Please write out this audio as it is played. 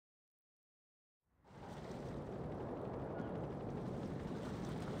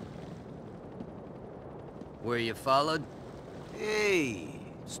Were you followed? Hey,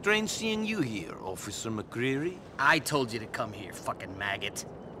 strange seeing you here, Officer McCreary. I told you to come here, fucking maggot.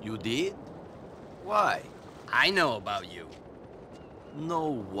 You did? Why? I know about you.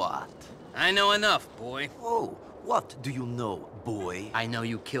 Know what? I know enough, boy. Oh, what do you know, boy? I know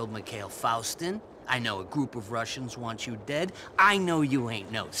you killed Mikhail Faustin. I know a group of Russians want you dead. I know you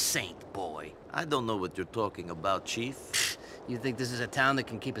ain't no saint, boy. I don't know what you're talking about, Chief. You think this is a town that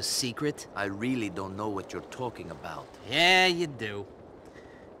can keep a secret? I really don't know what you're talking about. Yeah, you do.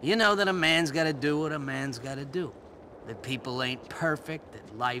 You know that a man's gotta do what a man's gotta do. That people ain't perfect,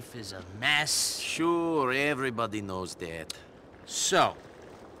 that life is a mess. Sure, everybody knows that. So,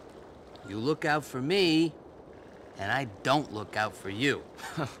 you look out for me, and I don't look out for you.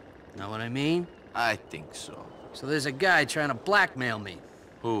 Know what I mean? I think so. So there's a guy trying to blackmail me.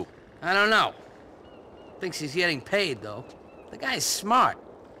 Who? I don't know. Thinks he's getting paid, though. The guy's smart.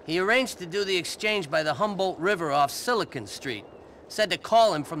 He arranged to do the exchange by the Humboldt River off Silicon Street. Said to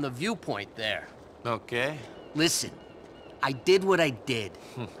call him from the viewpoint there. Okay. Listen, I did what I did.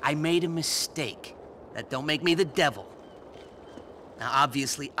 I made a mistake. That don't make me the devil. Now,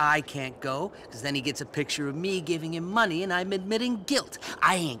 obviously, I can't go, because then he gets a picture of me giving him money and I'm admitting guilt.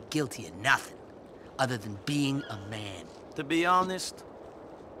 I ain't guilty of nothing, other than being a man. To be honest,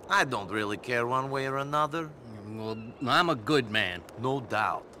 I don't really care one way or another. Well, I'm a good man. No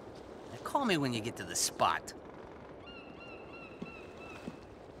doubt. Now, call me when you get to the spot.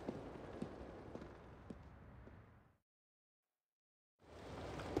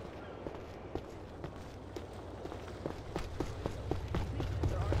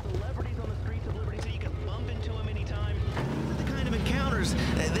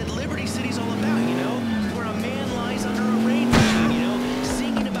 That Liberty City's all about, you know? Where a man lies under a rain machine, you know?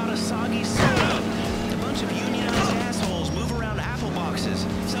 Singing about a soggy soda. A bunch of unionized assholes move around apple boxes.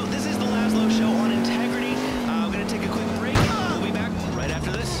 So this is the Laszlo Show on integrity. I'm gonna take a quick break. We'll be back right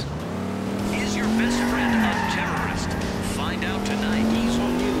after this. Is your best friend a terrorist? Find out tonight. Weasel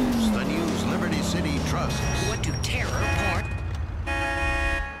News, the news Liberty City trusts. What do terror part?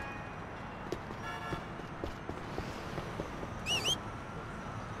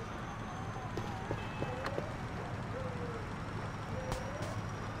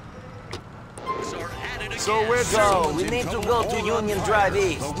 So where to? We need to go to Union Drive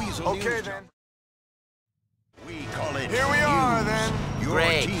East. Okay then. We call it Here we are then. Your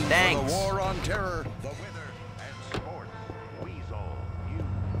Great, team thanks. For the war on terror, the weather, and sports. Weasel News.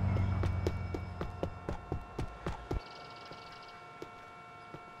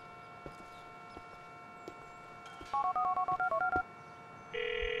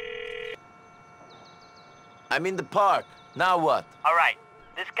 I'm in the park. Now what? All right.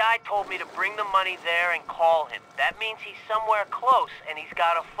 This guy told me to bring the money there and call him. That means he's somewhere close and he's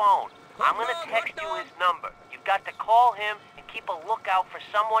got a phone. I'm gonna text you his number. You've got to call him and keep a lookout for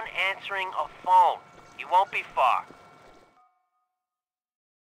someone answering a phone. He won't be far.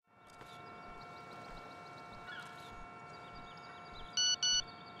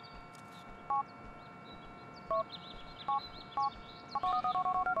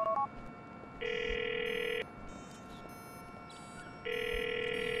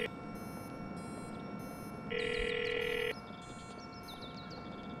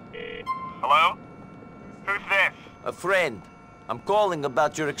 Hello? Who's this? A friend. I'm calling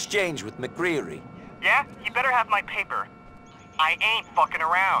about your exchange with McCreary. Yeah? You better have my paper. I ain't fucking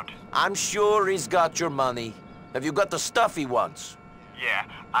around. I'm sure he's got your money. Have you got the stuff he wants? Yeah,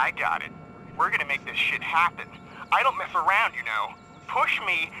 I got it. We're gonna make this shit happen. I don't mess around, you know. Push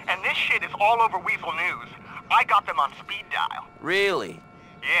me, and this shit is all over Weasel News. I got them on speed dial. Really?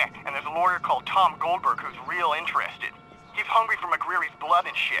 Yeah, and there's a lawyer called Tom Goldberg who's real interested. He's hungry for McCreary's blood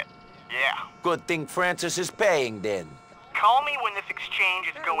and shit. Yeah. Good thing Francis is paying then. Call me when this exchange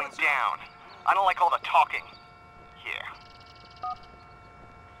is going down. I don't like all the talking. Yeah.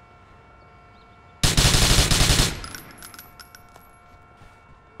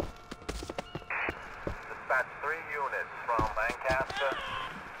 Dispatch 3 units from Lancaster.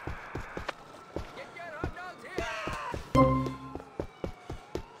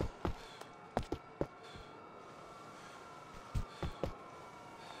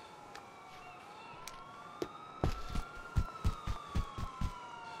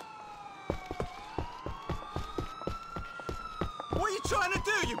 What are you trying to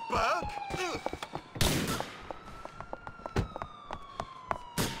do, you bug?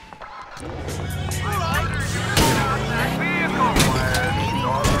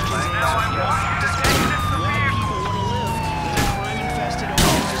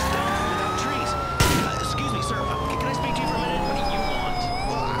 Excuse me, sir. Can I speak to you for a minute? What do you want?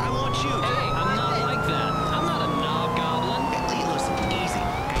 Well, I want you. Hey, I'm not like that.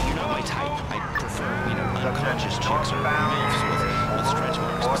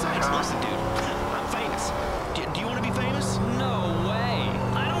 Besides, listen, dude, I'm famous. Do you want to be famous? No way.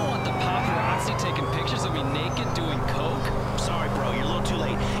 I don't want the paparazzi taking pictures of me naked doing coke. Sorry, bro, you're a little too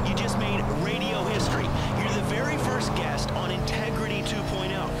late. You just made radio history. You're the very first guest on Integrity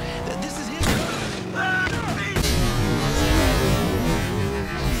 2.0. This is history.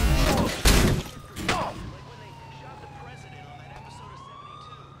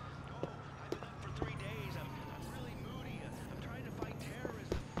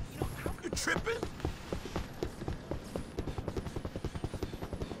 Tripping?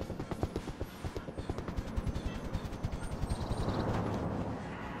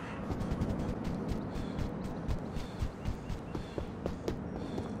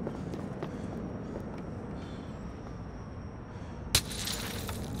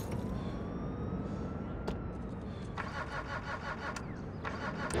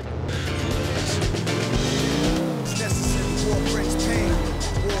 It's necessary. War brings pain.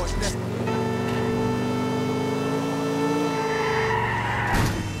 War is necessary.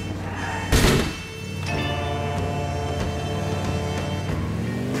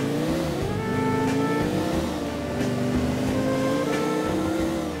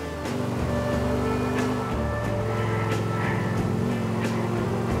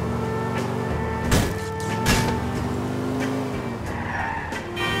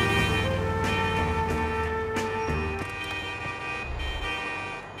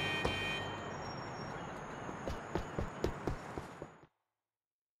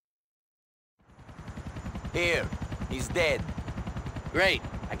 Here, he's dead. Great.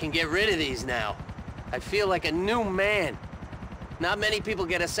 I can get rid of these now. I feel like a new man. Not many people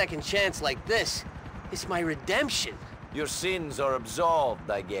get a second chance like this. It's my redemption. Your sins are absolved,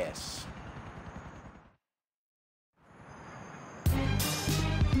 I guess.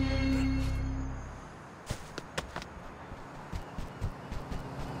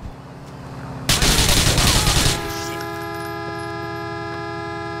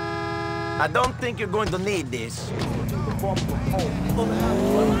 I don't think you're going to need this.